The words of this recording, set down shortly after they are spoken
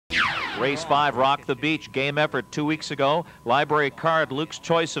Race 5, Rock the Beach. Game effort 2 weeks ago. Library Card, Luke's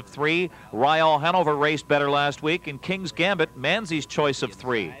Choice of 3. Royal Hanover raced better last week. And King's Gambit, Manzi's Choice of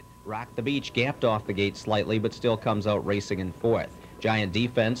 3. Rock the Beach gapped off the gate slightly, but still comes out racing in 4th. Giant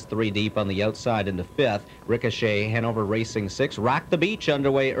Defense, 3 deep on the outside into 5th. Ricochet, Hanover Racing 6. Rock the Beach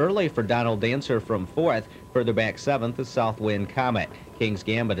underway early for Donald Dancer from 4th. Further back 7th is Southwind Comet. King's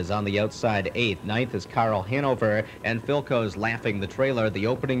Gambit is on the outside 8th. 9th is Carl Hanover. And Philco's Laughing the Trailer. The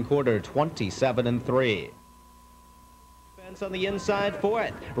opening quarter 27-3. On the inside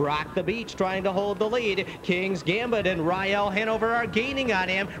 4th. Rock the Beach trying to hold the lead. King's Gambit and Rael Hanover are gaining on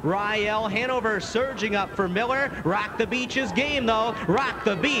him. Rael Hanover surging up for Miller. Rock the Beach's game though. Rock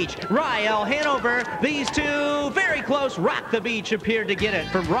the Beach, Rael Hanover. These two very close. Rock the Beach appeared to get it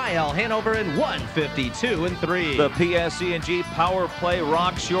from Rael Hanover in 1:52.3. The PSE&G Power Play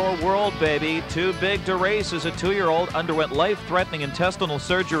rocks your world, baby. Too big to race as a 2-year-old underwent life-threatening intestinal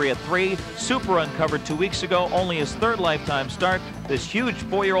surgery at 3. Super uncovered 2 weeks ago. Only his 3rd lifetime start. This huge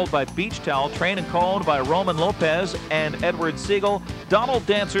 4-year-old by Beach Towel, trained and co-owned by Roman Lopez and Edward Siegel. Donald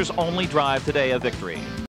Dancer's only drive today, a victory.